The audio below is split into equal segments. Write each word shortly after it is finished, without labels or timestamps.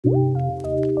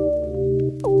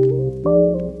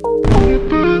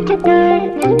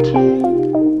I've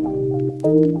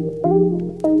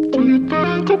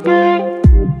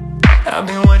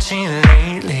been watching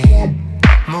lately,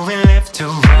 moving left to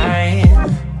right,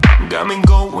 got me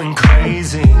going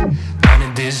crazy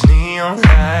under these neon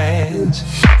lights.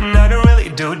 And I don't really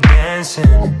do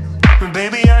dancing, but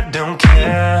baby I don't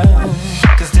care,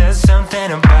 cause there's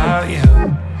something about you,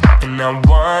 and I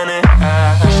want it.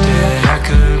 I wish that I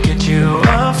could get you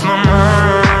off my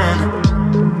mind,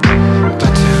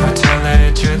 but to tell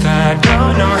the truth I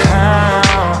don't know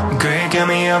how. Girl, you got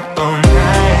me up all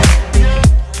night.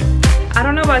 I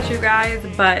don't know about you guys,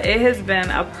 but it has been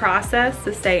a process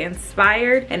to stay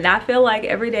inspired, and I feel like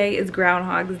every day is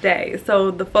Groundhog's Day.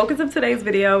 So the focus of today's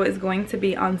video is going to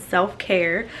be on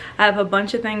self-care. I have a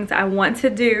bunch of things I want to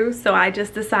do, so I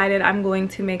just decided I'm going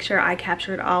to make sure I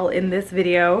capture it all in this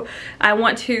video. I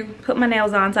want to put my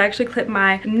nails on, so I actually clip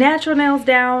my natural nails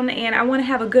down, and I want to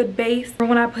have a good base for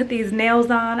when I put these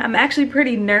nails on. I'm actually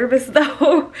pretty nervous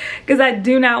though, because I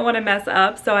do not want to mess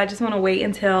up, so I just want to wait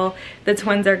until the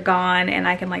twins are gone and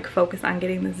I can like focus on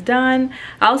getting this done.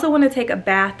 I also want to take a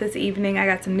bath this evening. I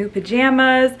got some new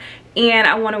pajamas and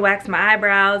I want to wax my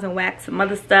eyebrows and wax some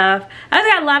other stuff. I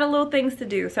got a lot of little things to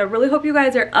do, so I really hope you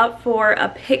guys are up for a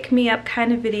pick-me-up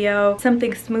kind of video.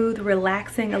 Something smooth,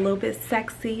 relaxing, a little bit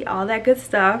sexy, all that good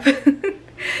stuff.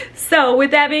 So with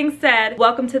that being said,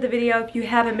 welcome to the video. If you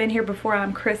haven't been here before,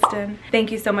 I'm Kristyn.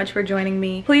 Thank you so much for joining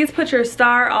me. Please put your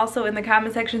star also in the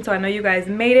comment section so I know you guys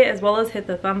made it, as well as hit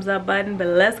the thumbs up button. But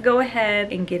let's go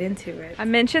ahead and get into it. I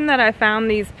mentioned that I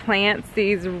found these plants,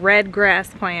 these red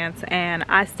grass plants, and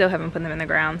I still haven't put them in the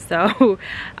ground. So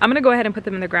I'm gonna go ahead and put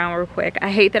them in the ground real quick. I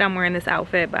hate that I'm wearing this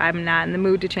outfit, but I'm not in the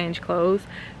mood to change clothes.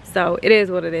 So it is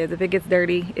what it is. If it gets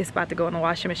dirty, it's about to go in the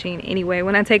washing machine anyway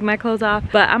when I take my clothes off.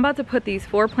 But I'm about to put these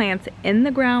 4 plants in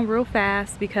the ground real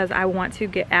fast because I want to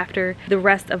get after the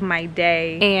rest of my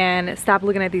day and stop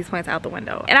looking at these plants out the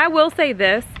window. And I will say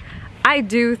this, I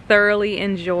do thoroughly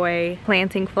enjoy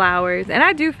planting flowers, and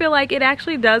I do feel like it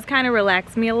actually does kind of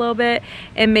relax me a little bit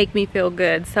and make me feel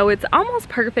good. So it's almost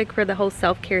perfect for the whole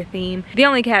self-care theme. The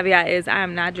only caveat is I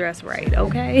am not dressed right,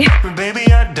 okay?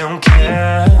 Baby, I don't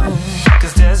care,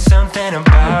 cause there's something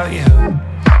about you,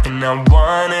 and I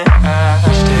want it. I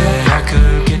wish that I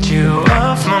could get you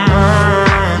off my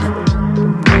mind,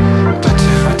 but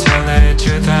to tell the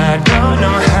truth I don't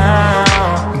know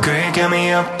how. Girl, you got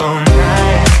me up all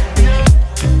night,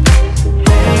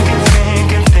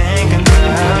 thinking about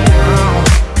you,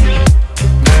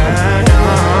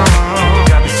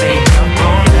 got me staying up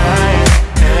all night,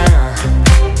 yeah.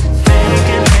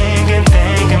 Thinking about you,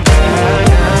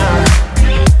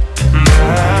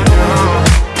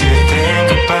 you think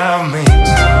about me.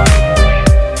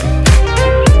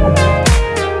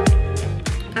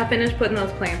 I finished putting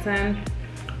those plants in.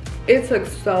 It took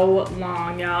so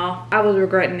long, y'all. I was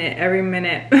regretting it every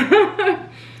minute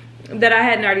that I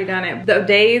hadn't already done it. The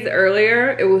days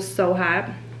earlier, it was so hot.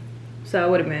 So it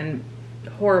would have been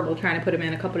horrible trying to put them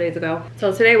in a couple days ago.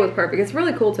 So today was perfect. It's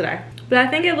really cool today. But I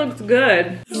think it looks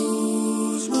good.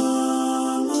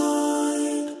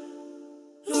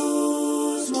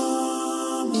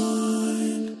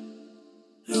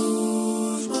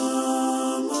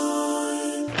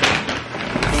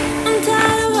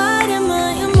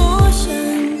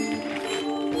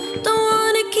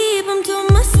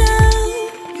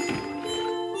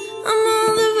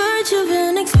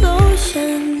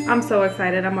 I'm so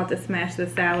excited. I'm about to smash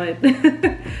this salad.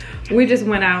 We just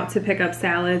went out to pick up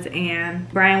salads and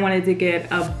Brian wanted to get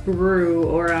a brew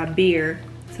or a beer,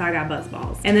 so I got buzz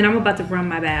balls. And then I'm about to run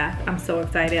my bath. I'm so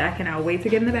excited. I cannot wait to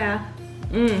get in the bath.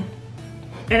 And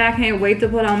I can't wait to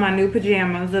put on my new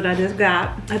pajamas that I just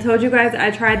got. I told you guys I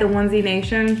tried the Onesie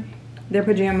Nation, their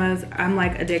pajamas. I'm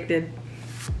like addicted.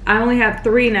 I only have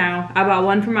 3 now. I bought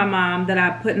one for my mom that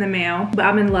I put in the mail, but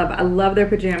I'm in love. I love their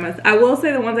pajamas. I will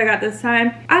say the ones I got this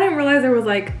time, I didn't realize there was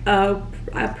like a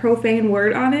profane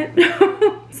word on it.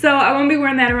 So I won't be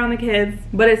wearing that around the kids,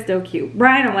 but it's still cute.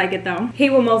 Brian don't like it though.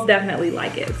 He will most definitely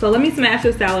like it. So let me smash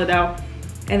this salad out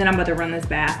and then I'm about to run this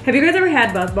bath. Have you guys ever had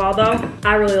Buzzball though?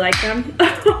 I really like them.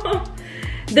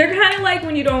 They're kind of like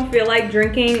when you don't feel like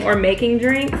drinking or making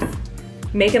drinks,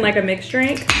 making like a mixed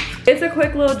drink. It's a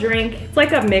quick little drink. It's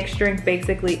like a mixed drink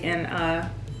basically in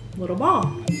a little ball.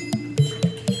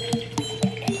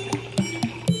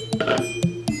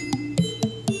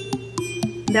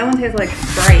 That one tastes like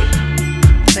Sprite.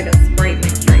 Like a Sprite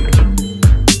mixed drink.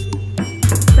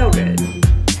 So good.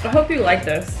 I hope you like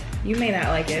this. You may not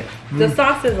like it. The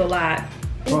sauce is a lot.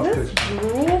 Is this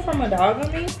drool from a dog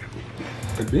on me?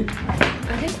 Could be.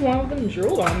 I think one of them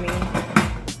drooled on me.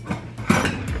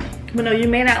 But no, you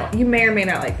may or may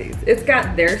not like these. It's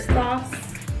got their sauce.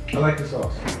 I like the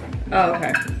sauce. Oh,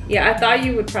 okay. Yeah, I thought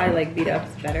you would probably like beat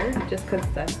ups better, just because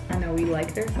I know we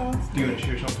like their sauce. Do you want to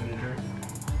share something to drink?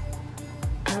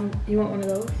 You want one of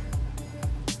those?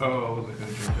 Oh, I wasn't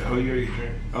gonna drink that. Oh, you already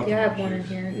drank. Yeah, I have one in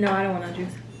here. No, I don't want no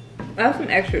juice. I have some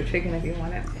extra chicken if you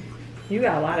want it. You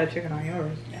got a lot of chicken on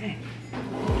yours. Dang.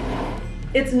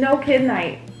 It's no kid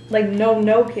night. Like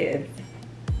no kids.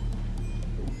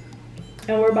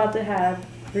 And we're about to have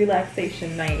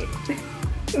relaxation night.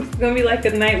 It's gonna be like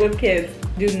a night with kids.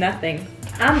 Do nothing.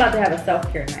 I'm about to have a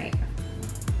self-care night.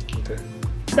 Okay.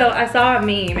 So I saw a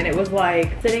meme and it was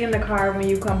like, sitting in the car when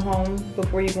you come home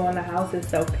before you go in the house is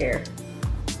self-care.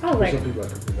 I was like, some people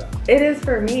have to do that. it is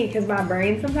for me because my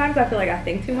brain sometimes I feel like I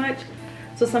think too much.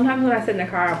 So sometimes when I sit in the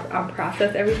car, I'll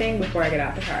process everything before I get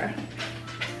out the car.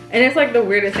 And it's like the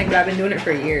weirdest thing, but I've been doing it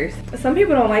for years. Some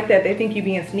people don't like that. They think you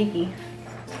being sneaky.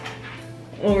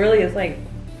 Well, really, it's like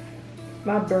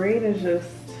my brain is just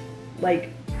like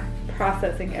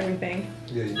processing everything.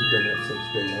 Yeah, you've done that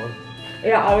since day one.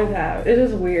 Yeah, I always have. It's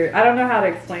just weird. I don't know how to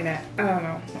explain it. I don't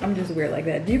know. I'm just weird like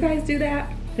that. Do you guys do that?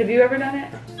 Have you ever done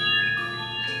it?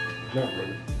 Not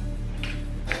really.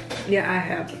 Yeah, I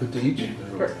have. But to each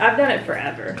I've done it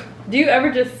forever. Do you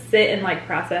ever just sit and like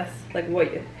process like what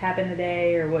happened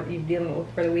today or what you're dealing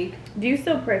with for the week? Do you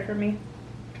still pray for me?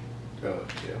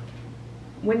 yeah.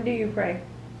 When do you pray?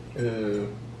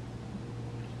 In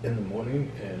the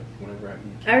morning and whenever I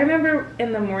eat. I remember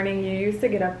in the morning you used to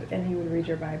get up and you would read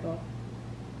your Bible.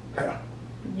 Yeah.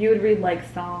 You would read like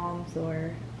Psalms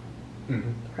or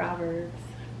Mm-hmm. Proverbs.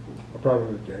 A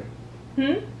proverb a day.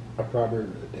 Hmm? A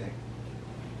proverb a day.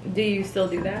 Do you still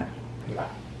do that? No.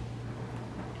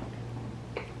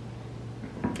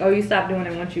 Oh, you stopped doing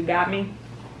it once you got me?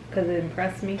 Because it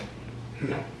impressed me?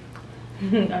 No.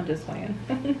 I'm just playing.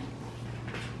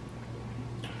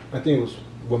 I think it was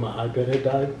when my iPad had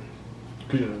died.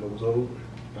 Because it was old.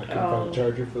 I couldn't find a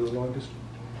charger for the longest.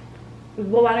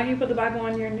 Well, why don't you put the Bible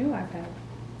on your new iPad?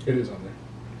 It is on there.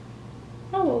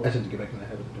 Oh, well. I just have to get back in the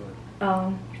habit of doing it.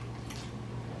 Oh.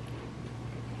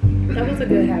 That was a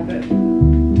good habit.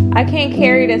 I can't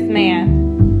carry this man.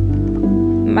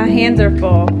 My hands are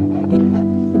full.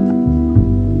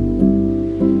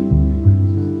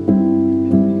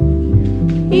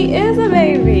 He is a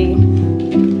baby.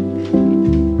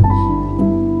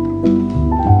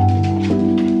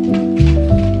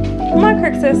 Come on,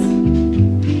 Crixus.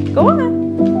 Go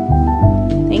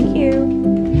on. Thank you.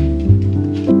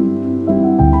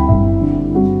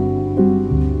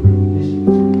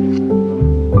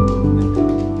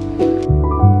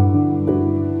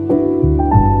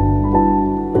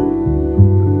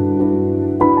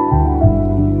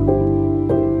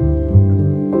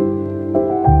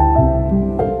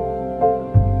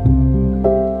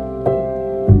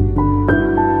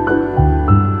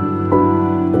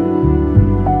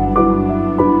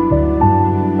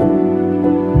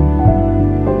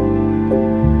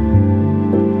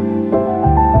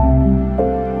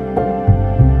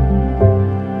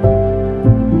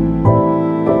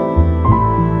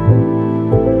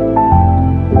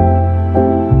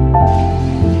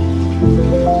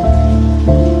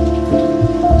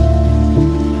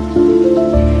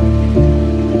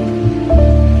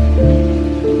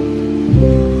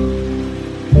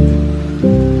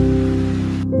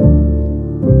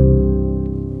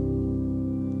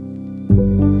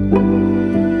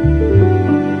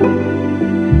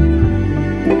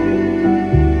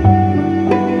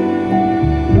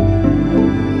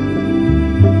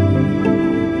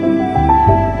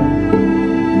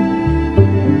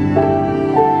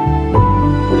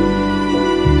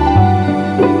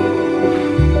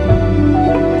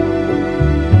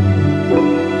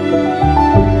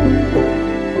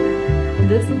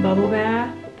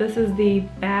 This is the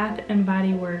Bath &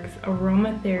 Body Works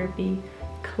Aromatherapy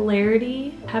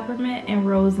Clarity Peppermint and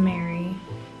Rosemary.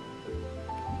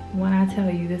 When I tell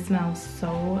you, this smells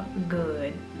so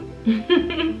good.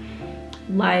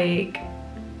 Like,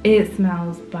 it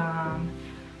smells bomb.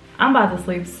 I'm about to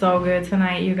sleep so good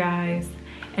tonight, you guys.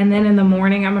 And then in the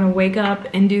morning, I'm gonna wake up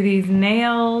and do these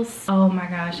nails. Oh my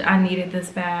gosh, I needed this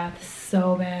bath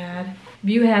so bad. If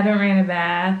you haven't ran a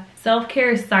bath,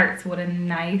 self-care starts with a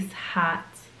nice hot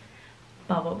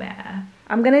bubble bath.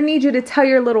 I'm gonna need you to tell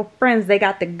your little friends they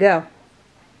got to go.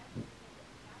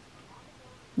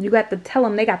 You got to tell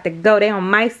them they got to go. They on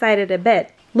my side of the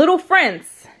bed. Little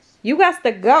friends, you got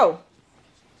to go.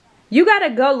 You gotta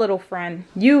go, little friend.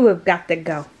 You have got to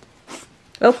go.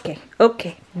 Okay,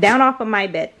 okay. Down off of my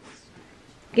bed.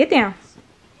 Get down.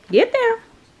 Get down.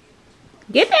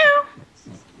 Get down.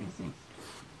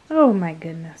 Oh my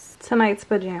goodness. Tonight's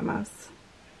pajamas.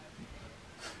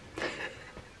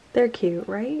 They're cute,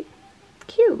 right?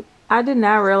 Cute. I did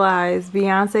not realize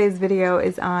Beyonce's video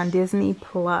is on Disney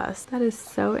Plus. That is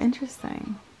so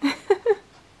interesting.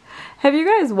 Have you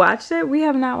guys watched it? We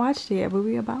have not watched it yet, but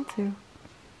we're about to.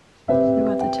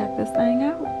 We're about to check this thing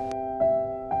out.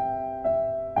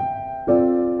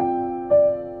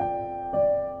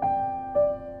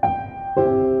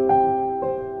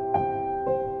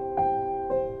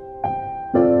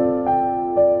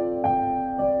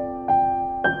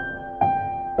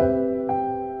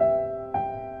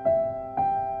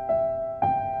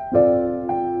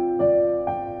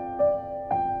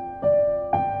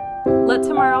 Let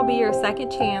tomorrow be your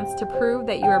second chance to prove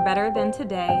that you are better than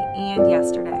today and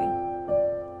yesterday.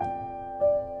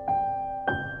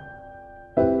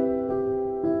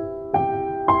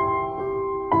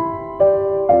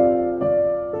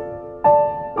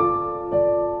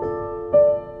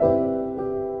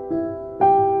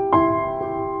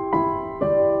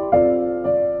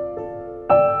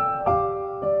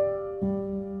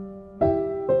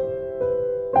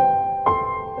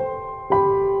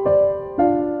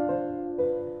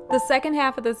 The second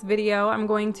half of this video, I'm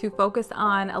going to focus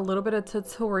on a little bit of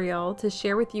tutorial to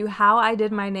share with you how I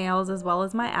did my nails as well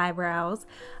as my eyebrows.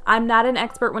 I'm not an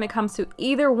expert when it comes to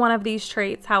either one of these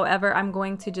traits. However, I'm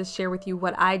going to just share with you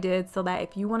what I did so that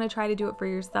if you want to try to do it for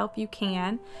yourself, you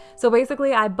can. So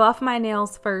basically, I buff my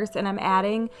nails first and I'm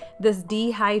adding this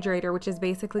Dehydrator, which is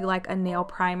basically like a nail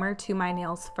primer to my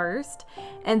nails first.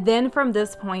 And then from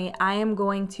this point, I am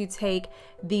going to take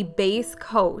the base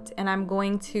coat and I'm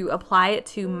going to apply it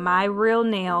to my real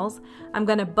nails. I'm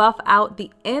going to buff out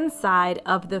the inside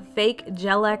of the fake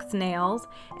Gel X nails,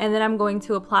 and then I'm going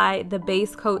to apply the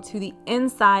base coat to the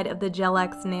inside of the Gel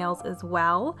X nails as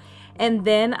well. And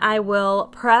then I will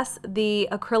press the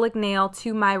acrylic nail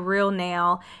to my real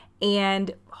nail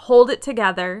and hold it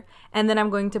together, and then I'm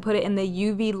going to put it in the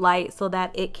UV light so that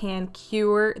it can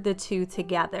cure the two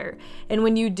together. And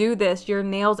when you do this, your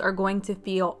nails are going to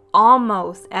feel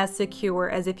almost as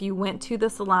secure as if you went to the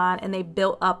salon and they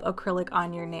built up acrylic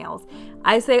on your nails.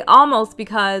 I say almost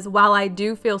because while I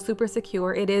do feel super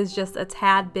secure, it is just a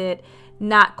tad bit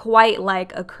not quite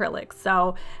like acrylic.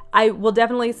 So I will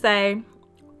definitely say,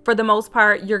 for the most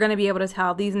part, you're going to be able to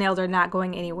tell these nails are not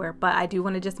going anywhere, but I do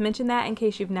want to just mention that in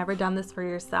case you've never done this for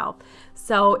yourself.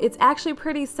 So it's actually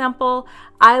pretty simple.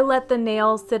 I let the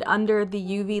nails sit under the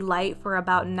UV light for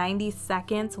about 90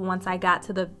 seconds once I got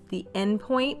to the end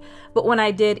point. But when I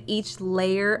did each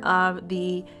layer of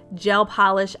the gel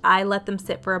polish, I let them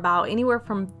sit for about anywhere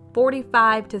from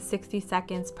 45 to 60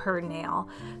 seconds per nail.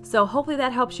 So hopefully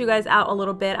that helps you guys out a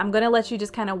little bit. I'm going to let you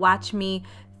just kind of watch me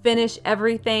finish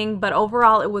everything, but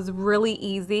overall it was really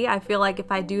easy. I feel like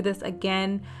if I do this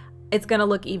again, it's gonna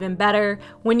look even better.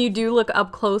 When you do look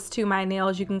up close to my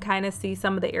nails, you can kind of see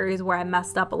some of the areas where I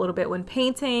messed up a little bit when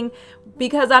painting,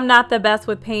 because I'm not the best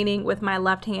with painting with my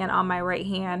left hand on my right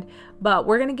hand, but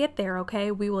we're gonna get there, okay?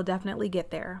 We will definitely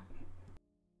get there.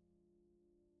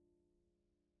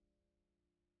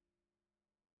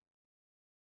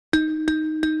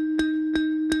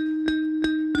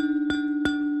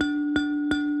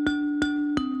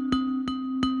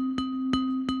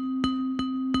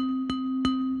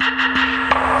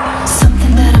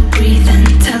 Something that I'm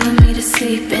breathing, telling me to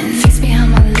sleep in. Fix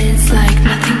behind my lids like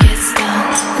nothing gets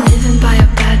done. Living by a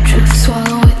bad truth,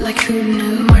 swallow it like who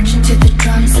knew. Marching to the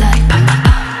drums like pa pa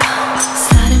pa pa.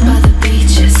 Sliding by the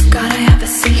beaches, gotta have a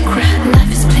secret.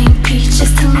 Life is plain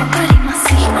peaches, tell nobody my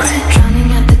secret.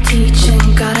 Drowning at the teaching,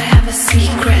 gotta have a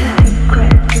secret.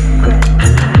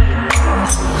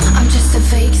 I'm just a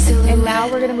fake silhouette. And now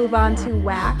we're going to move on to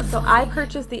wax. So I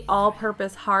purchased the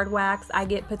all-purpose hard wax. I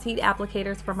get petite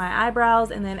applicators for my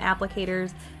eyebrows and then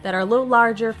applicators that are a little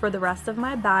larger for the rest of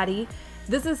my body.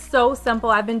 This is so simple.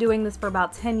 I've been doing this for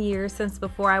about 10 years, since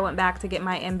before I went back to get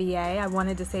my MBA. I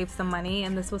wanted to save some money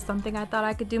and this was something I thought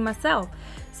I could do myself.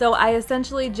 So I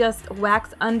essentially just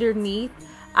wax underneath.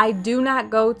 I do not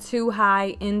go too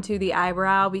high into the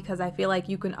eyebrow because I feel like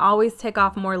you can always take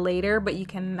off more later, but you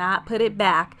cannot put it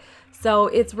back. So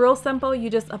it's real simple. You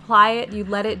just apply it, you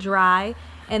let it dry,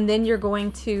 and then you're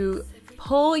going to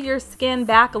pull your skin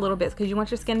back a little bit because you want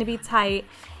your skin to be tight,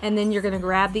 and then you're going to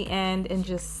grab the end and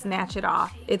just snatch it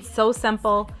off. It's so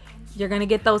simple. You're going to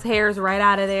get those hairs right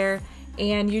out of there,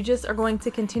 and you just are going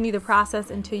to continue the process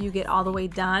until you get all the way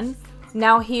done.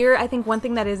 Now here, I think one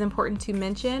thing that is important to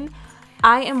mention,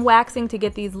 I am waxing to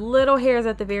get these little hairs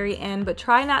at the very end, but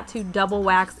try not to double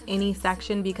wax any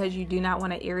section because you do not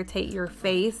want to irritate your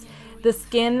face. The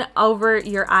skin over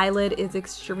your eyelid is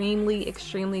extremely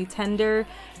tender,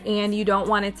 and you don't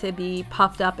want it to be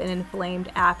puffed up and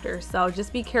inflamed after. So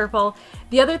just be careful.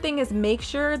 The other thing is make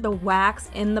sure the wax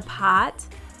in the pot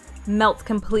melts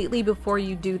completely before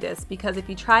you do this, because if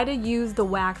you try to use the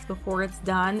wax before it's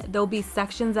done, there'll be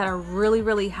sections that are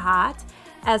really hot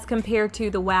as compared to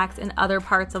the wax in other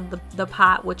parts of the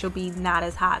pot, which will be not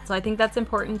as hot. So I think that's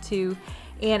important too.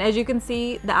 And as you can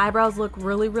see, the eyebrows look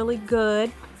really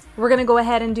good. We're gonna go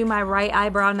ahead and do my right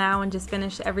eyebrow now and just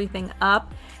finish everything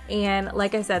up. And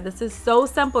like I said, this is so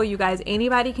simple, you guys.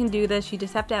 Anybody can do this. You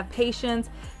just have to have patience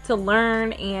to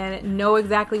learn and know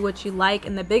exactly what you like.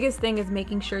 And the biggest thing is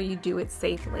making sure you do it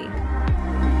safely.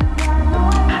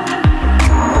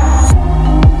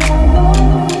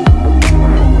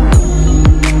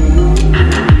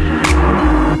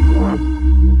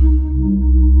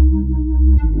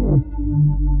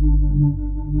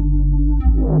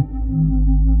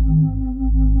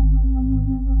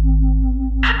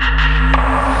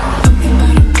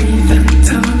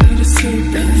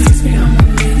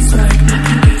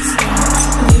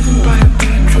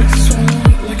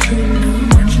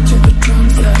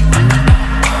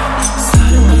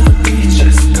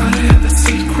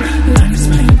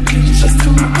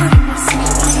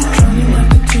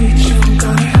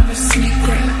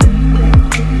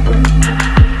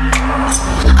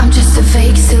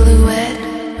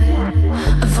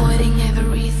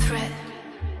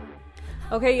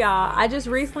 Okay, y'all, I just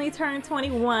recently turned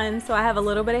 21, so I have a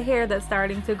little bit of hair that's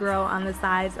starting to grow on the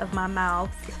sides of my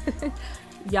mouth.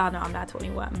 Y'all know I'm not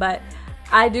 21, but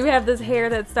I do have this hair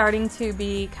that's starting to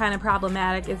be kind of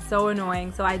problematic. It's so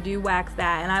annoying, so I do wax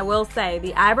that. And I will say,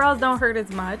 the eyebrows don't hurt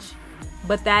as much,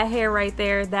 but that hair right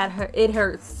there, it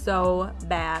hurts so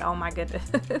bad. Oh my goodness.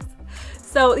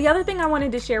 So the other thing I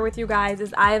wanted to share with you guys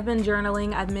is I have been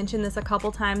journaling. I've mentioned this a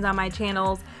couple times on my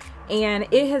channels, and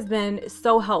it has been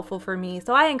so helpful for me.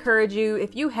 So I encourage you,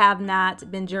 if you have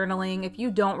not been journaling, if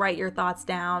you don't write your thoughts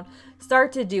down,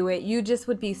 start to do it. You just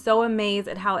would be so amazed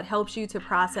at how it helps you to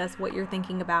process what you're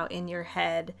thinking about in your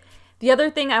head. The other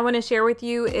thing I want to share with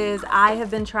you is I have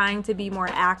been trying to be more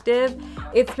active.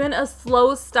 It's been a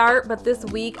slow start, but this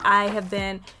week I have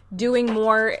been doing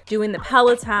the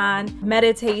Peloton,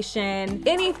 meditation,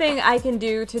 anything I can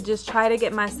do to just try to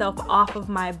get myself off of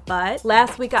my butt.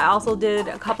 Last week I also did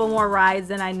a couple more rides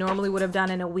than I normally would have done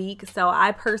in a week. So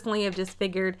I personally have just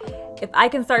figured if I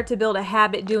can start to build a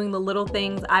habit doing the little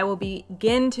things, I will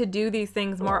begin to do these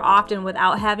things more often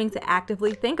without having to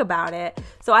actively think about it.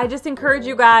 So I just encourage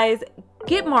you guys,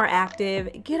 get more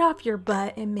active, get off your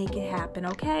butt and make it happen,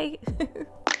 okay?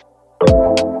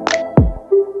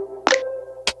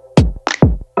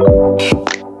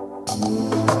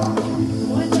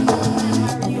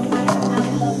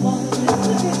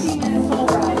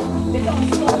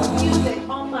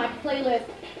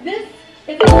 This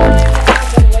is the time that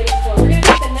I've been waiting for. We're going to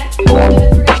take the next 2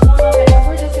 minutes, we're going to warm up, and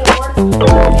we're just going to work on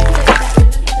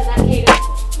that cadence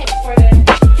for the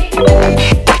kick.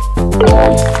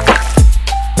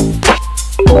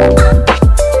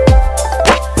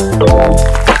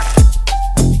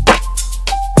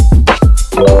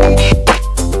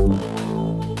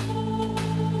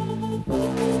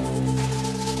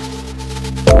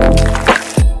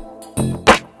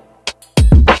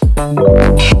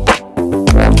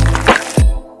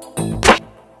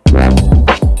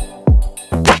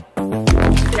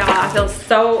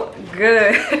 So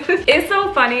good. It's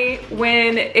so funny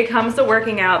when it comes to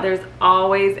working out, there's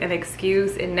always an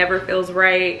excuse. It never feels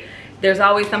right. There's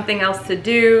always something else to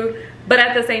do. But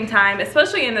at the same time,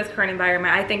 especially in this current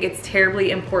environment, I think it's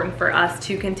terribly important for us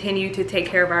to continue to take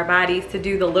care of our bodies, to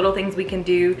do the little things we can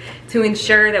do to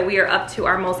ensure that we are up to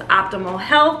our most optimal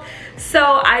health.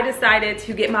 So I decided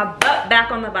to get my butt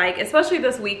back on the bike, especially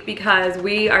this week, because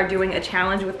we are doing a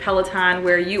challenge with Peloton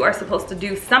where you are supposed to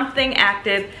do something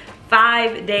active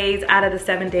 5 days out of the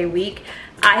 7-day week.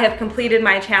 I have completed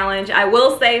my challenge. I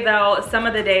will say though, some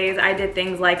of the days I did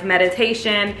things like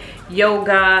meditation,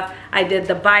 yoga, I did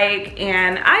the bike,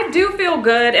 and I do feel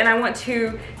good, and I want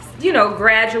to, you know,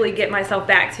 gradually get myself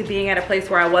back to being at a place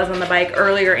where I was on the bike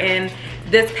earlier in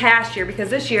this past year, because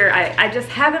this year I just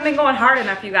haven't been going hard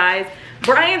enough, you guys.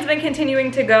 Brian's been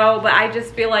continuing to go, but I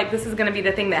just feel like this is gonna be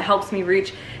the thing that helps me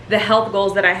reach the health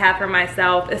goals that I have for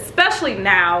myself, especially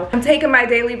now. I'm taking my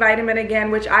daily vitamin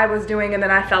again, which I was doing and then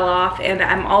I fell off, and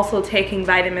I'm also taking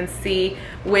vitamin C,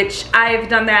 which I've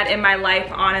done that in my life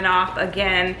on and off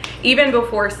again. Even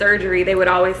before surgery, they would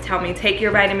always tell me, take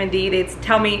your vitamin D. They'd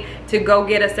tell me to go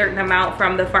get a certain amount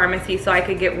from the pharmacy so I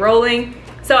could get rolling.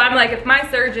 So I'm like, if my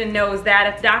surgeon knows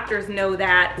that, if doctors know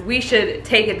that, we should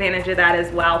take advantage of that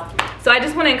as well. So I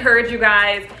just want to encourage you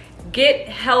guys, get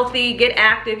healthy, get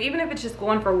active, even if it's just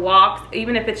going for walks,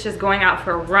 even if it's just going out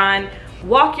for a run,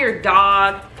 walk your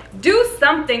dog, do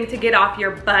something to get off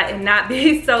your butt and not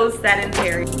be so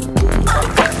sedentary.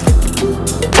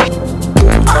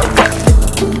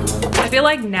 I feel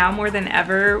like now more than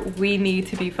ever, we need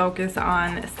to be focused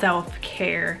on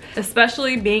self-care,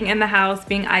 especially being in the house,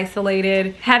 being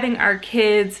isolated, having our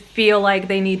kids feel like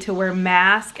they need to wear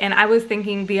masks. And I was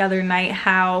thinking the other night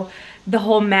how the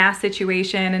whole mask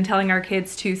situation and telling our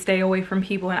kids to stay away from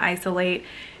people and isolate,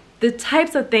 the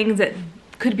types of things that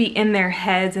could be in their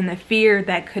heads and the fear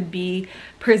that could be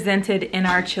presented in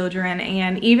our children.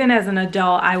 And even as an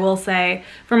adult, I will say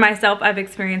for myself, I've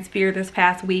experienced fear this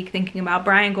past week thinking about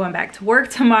Brian going back to work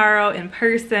tomorrow in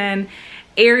person,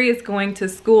 Aries going to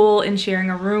school and sharing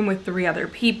a room with 3 other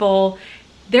people.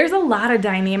 There's a lot of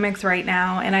dynamics right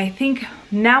now, and I think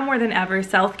now more than ever,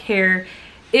 self-care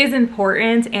is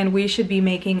important, and we should be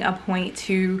making a point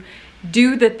to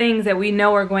do the things that we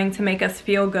know are going to make us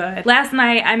feel good. Last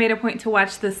night, I made a point to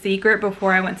watch The Secret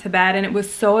before I went to bed, and it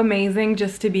was so amazing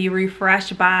just to be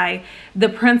refreshed by the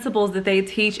principles that they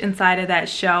teach inside of that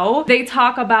show. They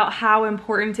talk about how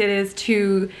important it is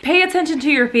to pay attention to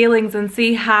your feelings and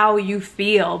see how you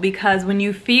feel, because when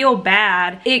you feel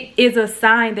bad, it is a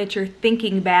sign that you're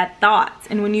thinking bad thoughts.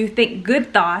 And when you think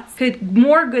good thoughts,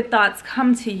 more good thoughts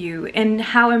come to you, and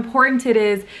how important it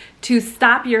is to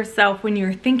stop yourself when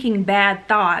you're thinking bad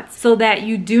thoughts so that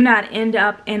you do not end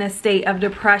up in a state of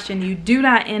depression. You do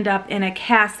not end up in a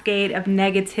cascade of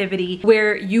negativity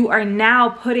where you are now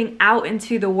putting out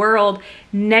into the world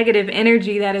negative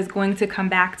energy that is going to come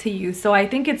back to you. So I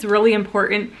think it's really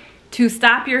important to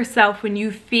stop yourself when you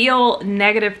feel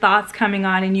negative thoughts coming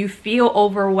on and you feel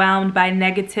overwhelmed by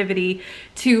negativity,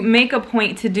 to make a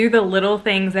point to do the little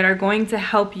things that are going to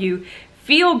help you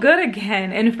feel good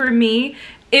again. And for me,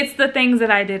 it's the things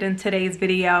that I did in today's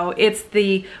video. It's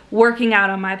the working out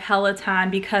on my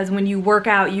Peloton, because when you work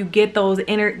out, you get those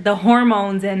the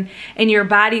hormones, and your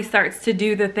body starts to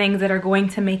do the things that are going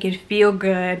to make it feel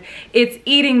good. It's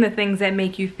eating the things that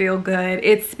make you feel good.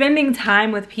 It's spending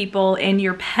time with people and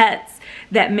your pets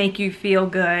that make you feel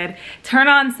good. Turn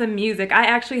on some music. I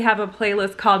actually have a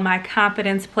playlist called my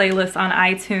Confidence Playlist on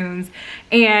iTunes,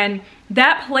 and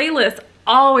that playlist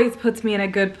always puts me in a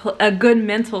good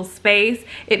mental space.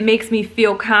 It makes me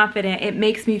feel confident. It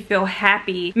makes me feel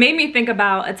happy. Made me think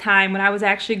about a time when I was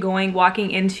actually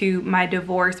walking into my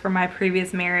divorce from my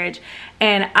previous marriage,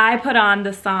 and I put on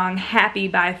the song Happy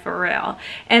by Pharrell.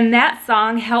 And that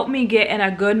song helped me get in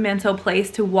a good mental place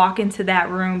to walk into that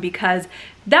room, because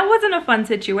that wasn't a fun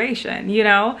situation, you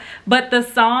know? But the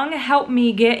song helped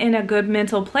me get in a good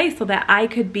mental place so that I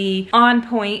could be on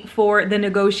point for the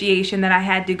negotiation that I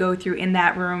had to go through in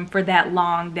that room for that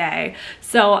long day.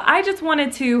 So I just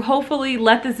wanted to hopefully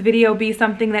let this video be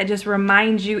something that just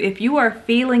reminds you, if you are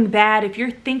feeling bad, if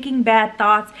you're thinking bad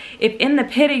thoughts, if in the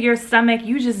pit of your stomach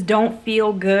you just don't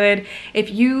feel good, if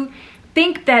you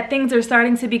think that things are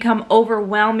starting to become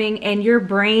overwhelming and your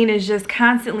brain is just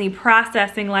constantly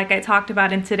processing like I talked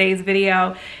about in today's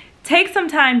video, take some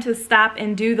time to stop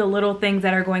and do the little things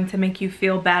that are going to make you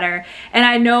feel better. And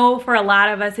I know for a lot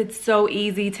of us, it's so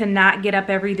easy to not get up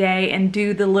every day and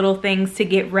do the little things to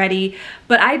get ready.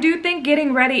 But I do think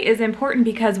getting ready is important,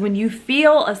 because when you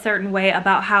feel a certain way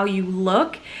about how you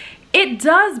look, it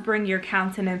does bring your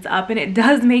countenance up and it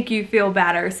does make you feel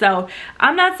better. So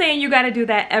I'm not saying you got to do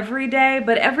that every day,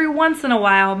 but every once in a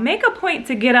while, make a point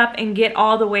to get up and get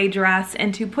all the way dressed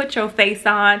and to put your face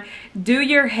on, do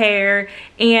your hair,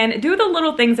 and do the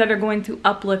little things that are going to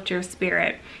uplift your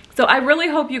spirit. So I really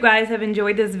hope you guys have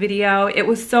enjoyed this video. It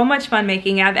was so much fun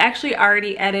making it. I've actually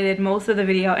already edited most of the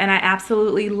video and I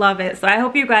absolutely love it. So I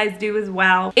hope you guys do as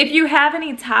well. If you have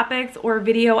any topics or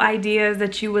video ideas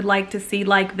that you would like to see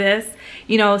like this,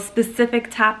 you know, specific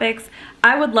topics,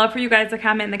 I would love for you guys to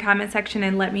comment in the comment section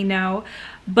and let me know.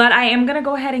 But I am gonna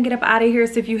go ahead and get up out of here.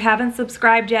 So if you haven't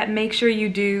subscribed yet, make sure you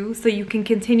do, so you can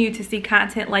continue to see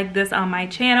content like this on my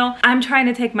channel. I'm trying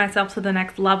to take myself to the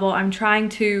next level. I'm trying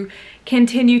to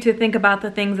continue to think about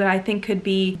the things that I think could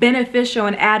be beneficial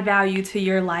and add value to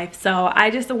your life. So I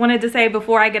just wanted to say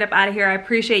before I get up out of here, I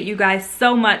appreciate you guys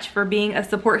so much for being a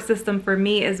support system for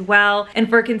me as well, and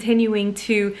for continuing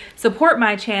to support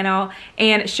my channel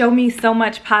and show me so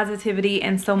much positivity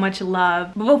and so much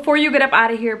love. But before you get up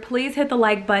out of here, please hit the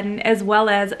like button as well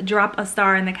as drop a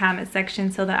star in the comment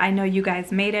section so that I know you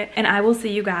guys made it. And I will see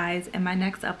you guys in my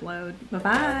next upload.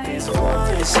 Bye-bye.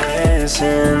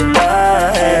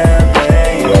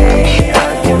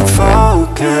 I can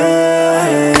focus.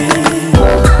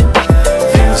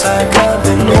 Feels like I've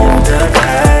been in the